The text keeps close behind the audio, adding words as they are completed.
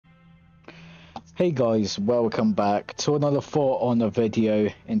Hey guys, welcome back to another thought on a video.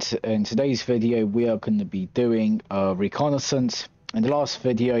 In today's video we are going to be doing reconnaissance. In the last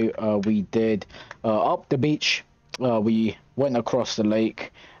video we did up the beach, we went across the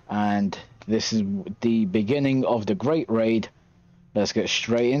lake, and this is the beginning of the Great Raid. Let's get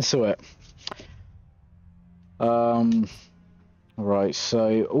straight into it. Right,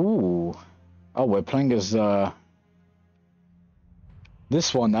 so we're playing as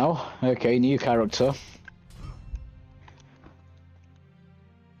this one now. Okay, new character.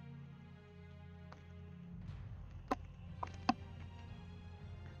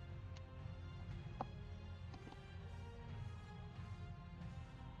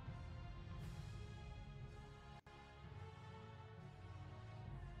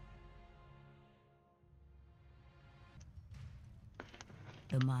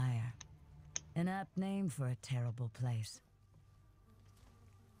 The Myre. An apt name for a terrible place.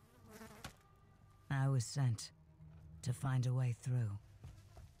 I was sent to find a way through.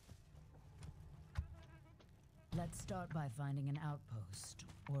 Let's start by finding an outpost,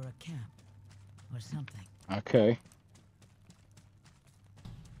 or a camp, or something. Okay.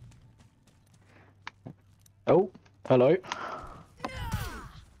 Oh, hello.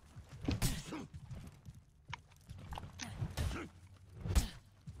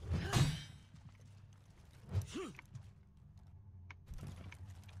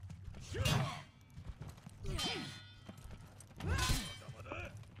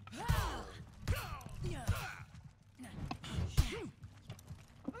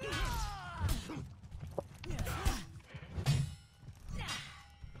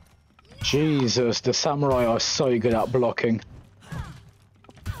 Jesus, the samurai are so good at blocking.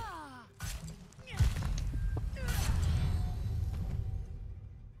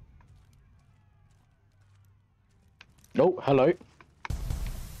 Oh, hello.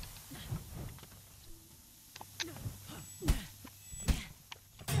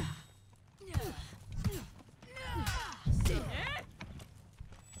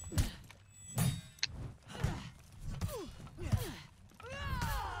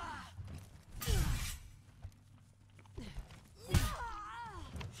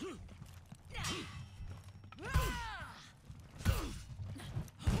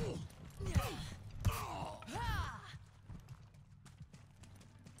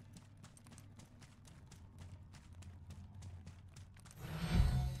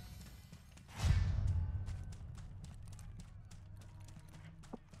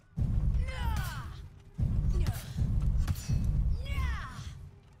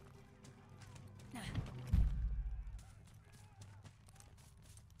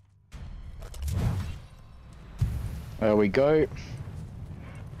 There we go.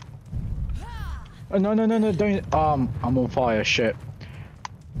 Oh, no, don't. I'm on fire, shit.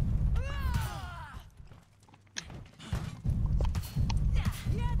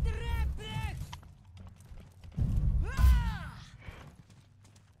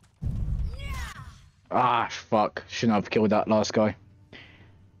 Ah, fuck. Shouldn't have killed that last guy.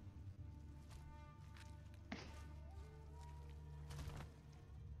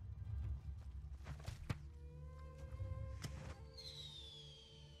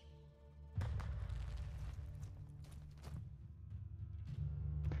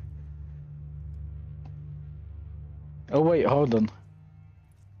 Oh wait, hold on.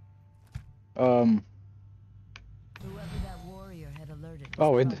 Whoever that warrior had alerted was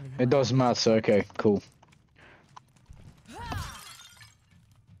Oh, it probably does matter. Okay, cool.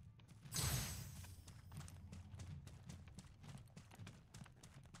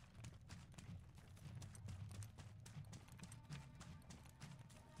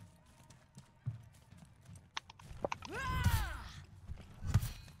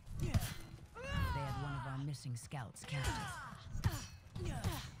 They had one of our missing scouts captive.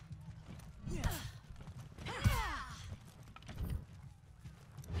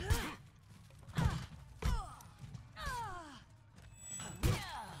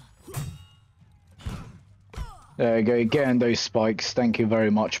 There you go, getting those spikes. Thank you very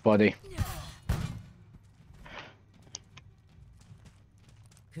much, buddy.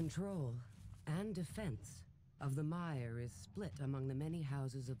 Control and defense of the Myre is split among the many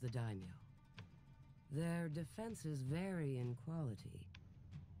houses of the daimyo. Their defenses vary in quality,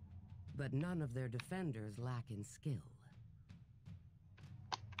 but none of their defenders lack in skill.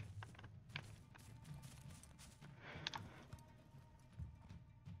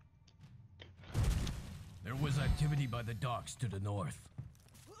 There was activity by the docks to the north.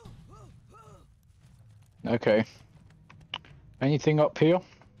 Okay. Anything up here?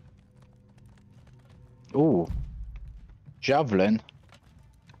 Ooh. Javelin.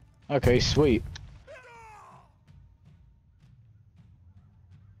 Okay, sweet.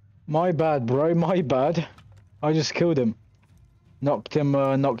 My bad, bro. My bad. I just killed him. Knocked him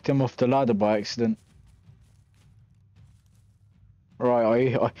off the ladder by accident.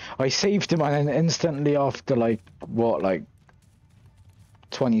 Right, I saved him, and then instantly after, like, what, like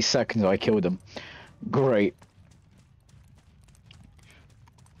 20 seconds, I killed him. Great.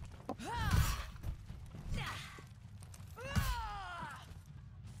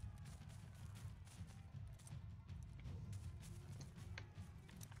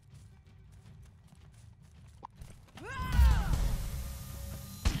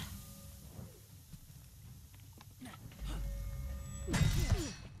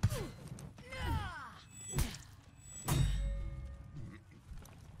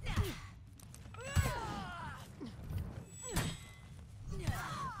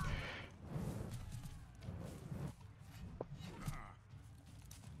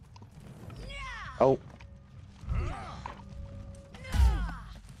 Oh.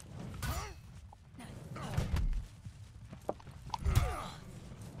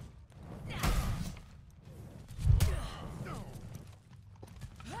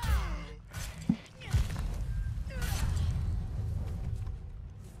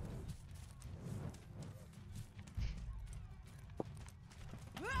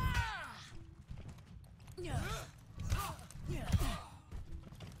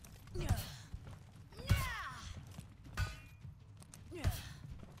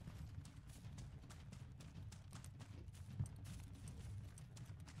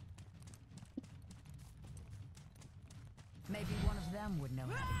 Maybe one of them would know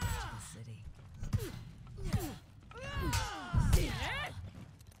how to get to the city.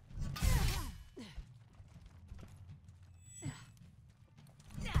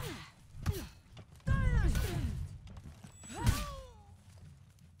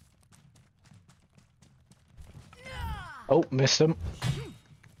 Oh, missed him.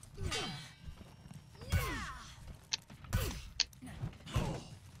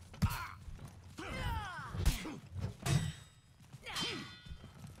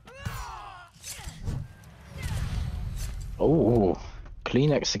 Oh,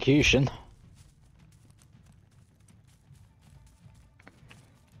 clean execution.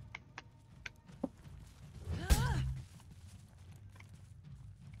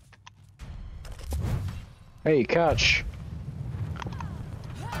 Hey, catch.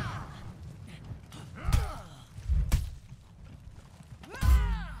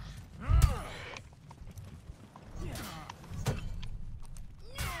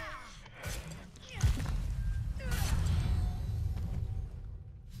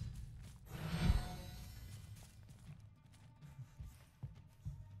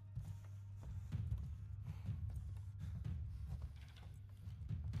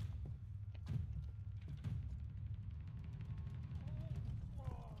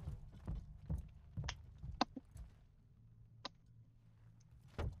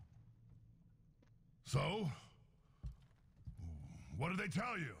 So? What did they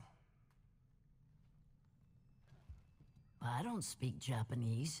tell you? I don't speak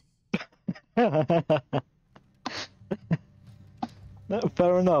Japanese. No,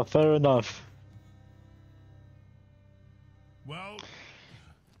 fair enough, fair enough. Well,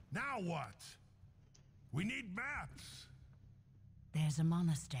 now what? We need maps. There's a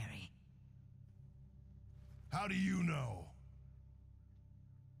monastery. How do you know?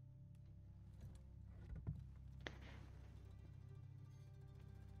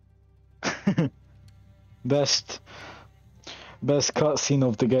 Best cutscene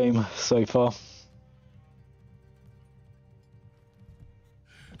of the game so far.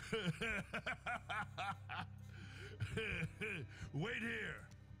 Wait here.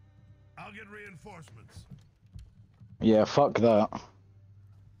 I'll get reinforcements. Yeah, fuck that.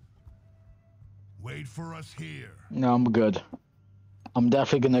 Wait for us here. No, I'm good. I'm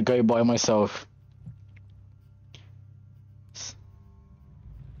definitely gonna go by myself.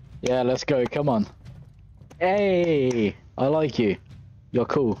 Yeah, let's go, come on. Hey, I like you. You're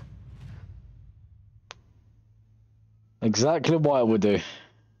cool. Exactly what I would do.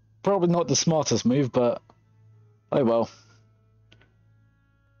 Probably not the smartest move, but oh well.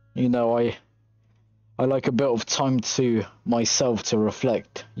 You know, I like a bit of time to myself to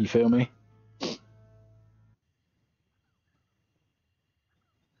reflect, you feel me?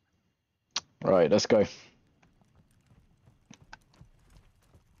 Right, let's go.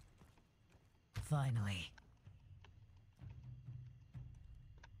 Finally.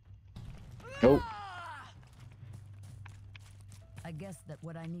 Oh. I guessed that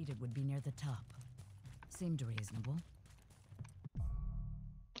what I needed would be near the top. Seemed reasonable.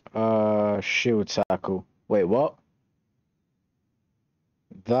 Shield tackle. Wait, what?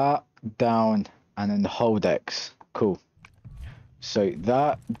 That down, and then hold X. Cool. So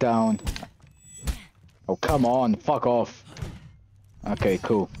that, down. Oh, come on, fuck off. Okay,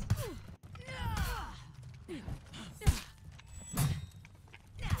 cool.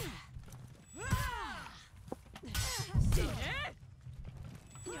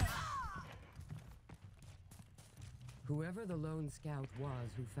 Whoever the lone scout was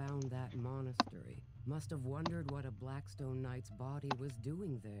who found that monastery must have wondered what a Blackstone Knight's body was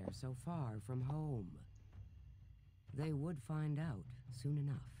doing there so far from home. They would find out soon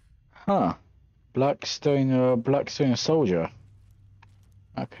enough. Huh. Blackstone soldier.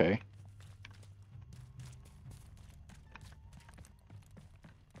 Okay.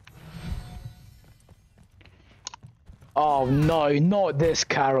 Oh no, not this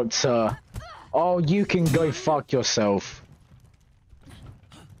character. Oh, you can go fuck yourself.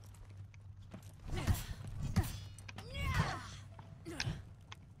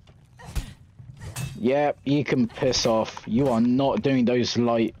 Yep, you can piss off. You are not doing those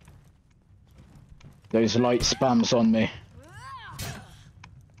light spams on me.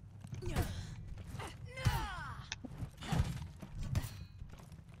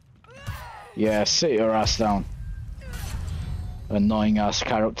 Yeah, sit your ass down. Annoying ass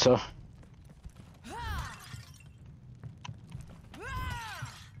character.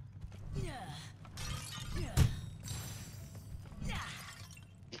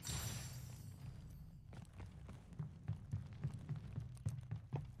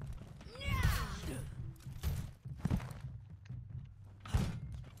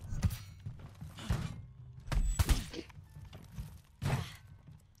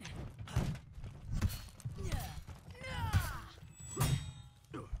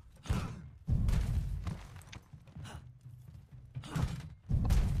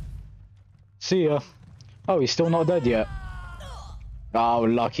 See ya. Oh, he's still not dead yet. Oh,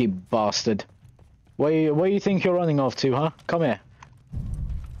 lucky bastard. Where you think you're running off to, huh? Come here.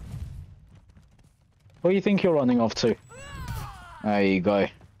 Where you think you're running off to? There you go.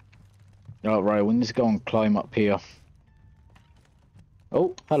 Alright, we need to go and climb up here.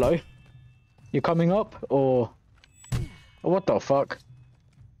 Oh, hello. You coming up, or... What the fuck?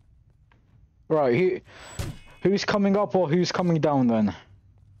 Right, who's coming up or who's coming down then?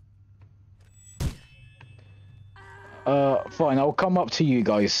 Fine, I'll come up to you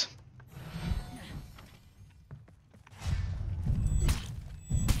guys.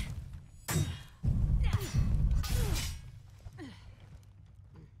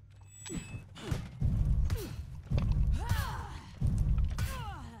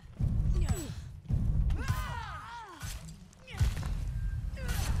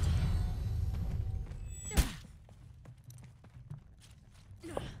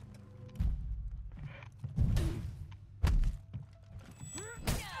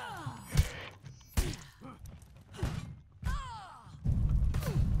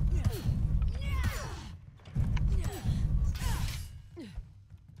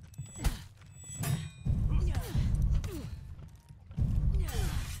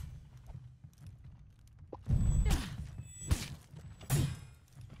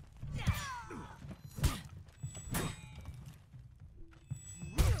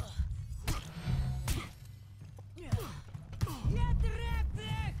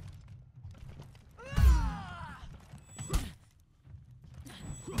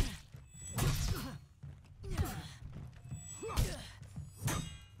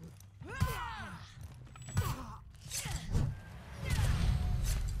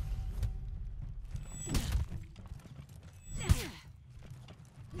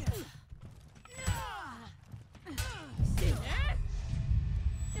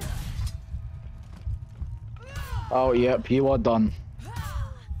 Oh, yep, you are done.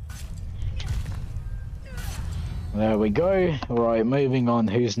 There we go. Right, moving on.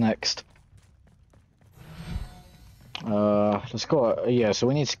 Who's next? Let's go. Yeah, so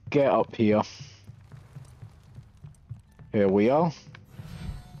we need to get up here. Here we are.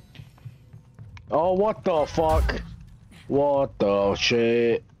 Oh, what the fuck? What the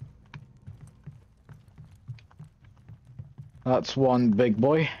shit? That's one big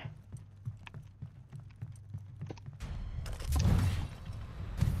boy.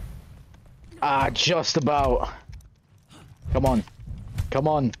 Ah, just about. Come on. Come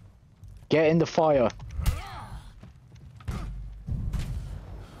on. Get in the fire.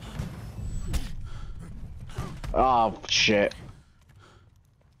 Oh, shit.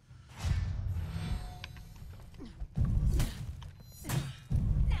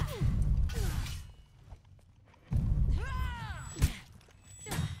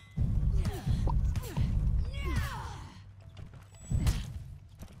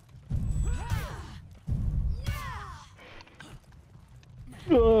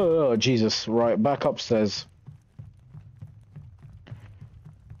 Oh, Jesus. Right, back upstairs.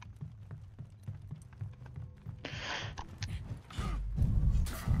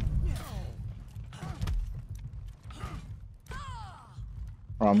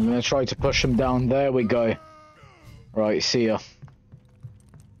 Right, I'm gonna try to push him down. There we go. Right, see ya.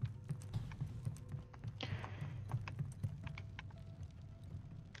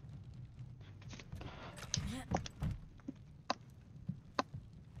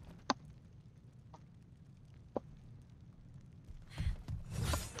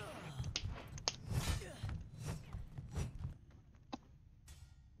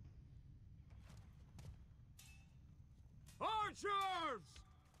 Archers!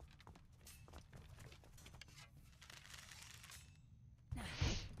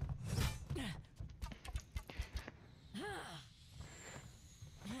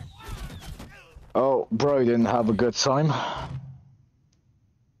 Oh, bro didn't have a good time.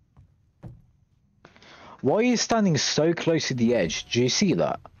 Why are you standing so close to the edge? Do you see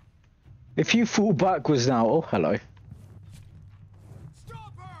that? If you fall backwards now... Oh, hello.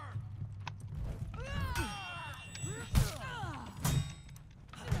 Stop her!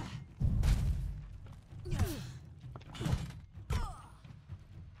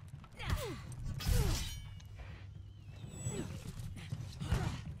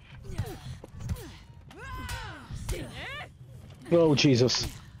 Oh, Jesus.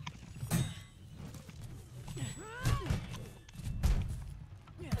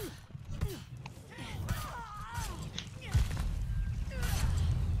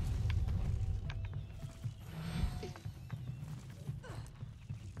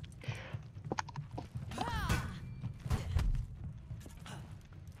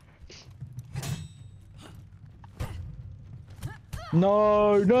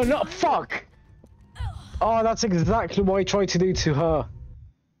 No, no, no, fuck! Oh, that's exactly what I tried to do to her.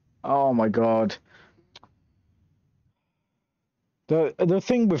 Oh my god. The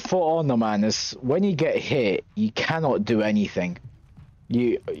thing with For Honor, man, is when you get hit, you cannot do anything.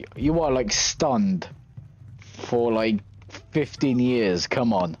 You are like stunned for like 15 years.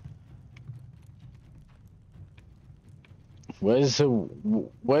 Come on. Where's all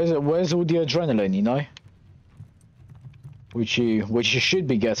the adrenaline, you know? Which you should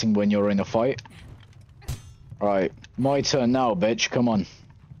be getting when you're in a fight. Right, my turn now, bitch. Come on.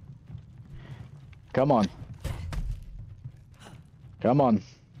 Come on. Come on.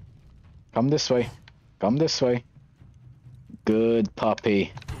 Come this way. Come this way. Good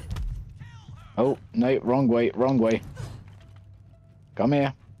puppy. Oh, no, wrong way, wrong way. Come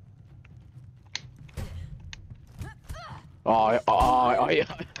here. Oh,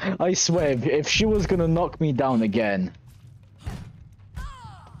 I swear, if she was gonna knock me down again.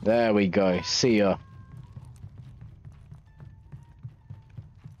 There we go. See ya.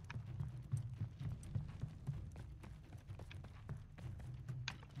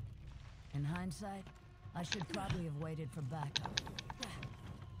 In hindsight, I should probably have waited for backup.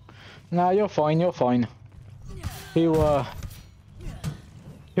 Nah, you're fine, you're fine. Who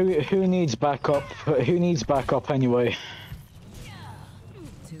needs backup? Who needs backup anyway?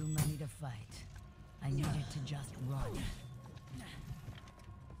 Too many to fight. I needed to just run.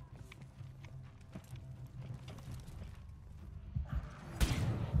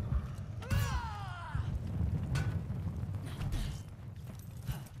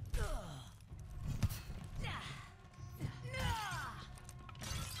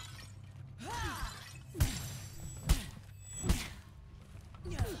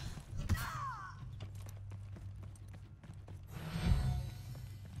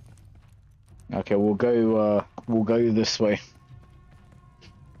 Okay, we'll go this way.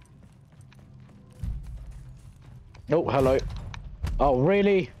 Oh, hello. Oh,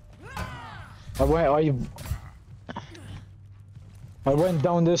 really? I went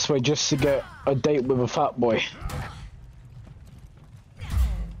down this way just to get a date with a fat boy.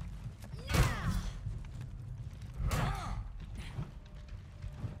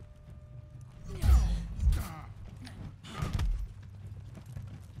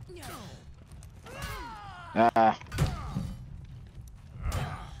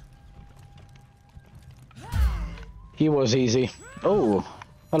 He was easy. Oh,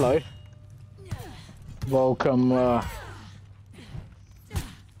 hello. Welcome,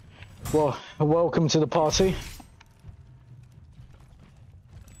 well, welcome to the party.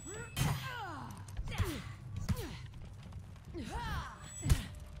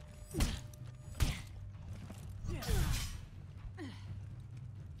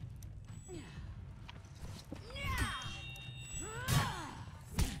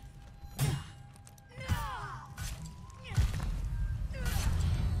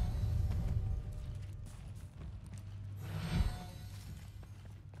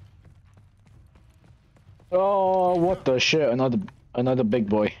 Oh, what the shit! Another big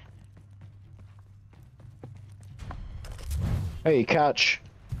boy. Hey, catch.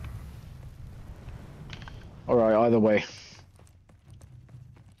 All right, either way.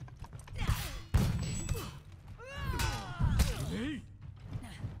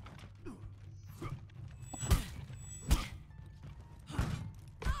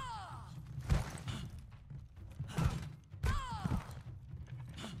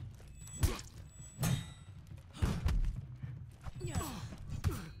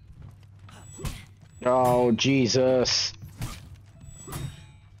 Oh, Jesus.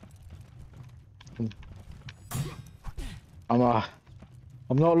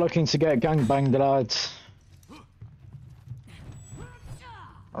 I'm not looking to get gangbanged, lads.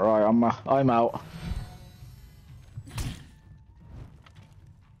 Alright, I'm out.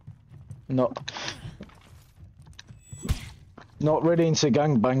 Not really into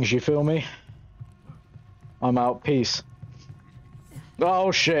gangbangs, you feel me? I'm out, peace.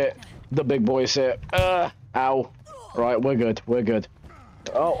 Oh shit, the big boy's here. Ow. Right, we're good.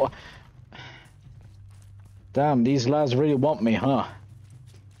 Oh. Damn, these lads really want me, huh?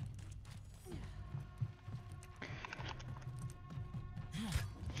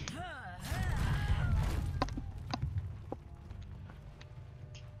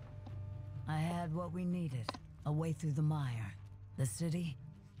 I had what we needed. A way through the Myre. The city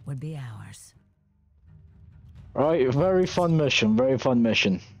would be ours. Right, very fun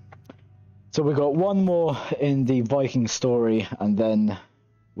mission. So we got one more in the Viking story, and then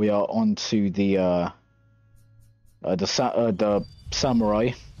we are on to the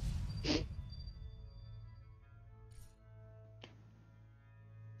samurai.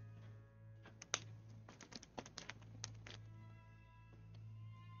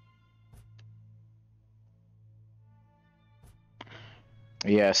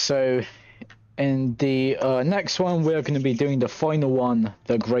 Yeah, so in the next one, we're going to be doing the final one,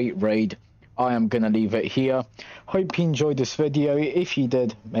 the Great Raid. I am going to leave it here. Hope you enjoyed this video. If you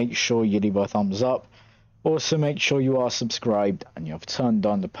did, make sure you leave a thumbs up. Also, make sure you are subscribed and you have turned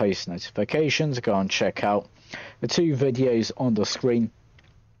on the post notifications. Go and check out the two videos on the screen.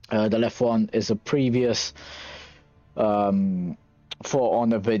 The left one is a previous For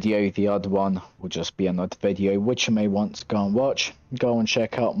Honor video. The other one will just be another video which you may want to go and watch. Go and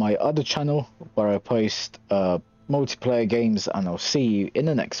check out my other channel where I post multiplayer games, and I'll see you in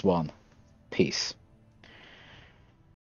the next one. Peace.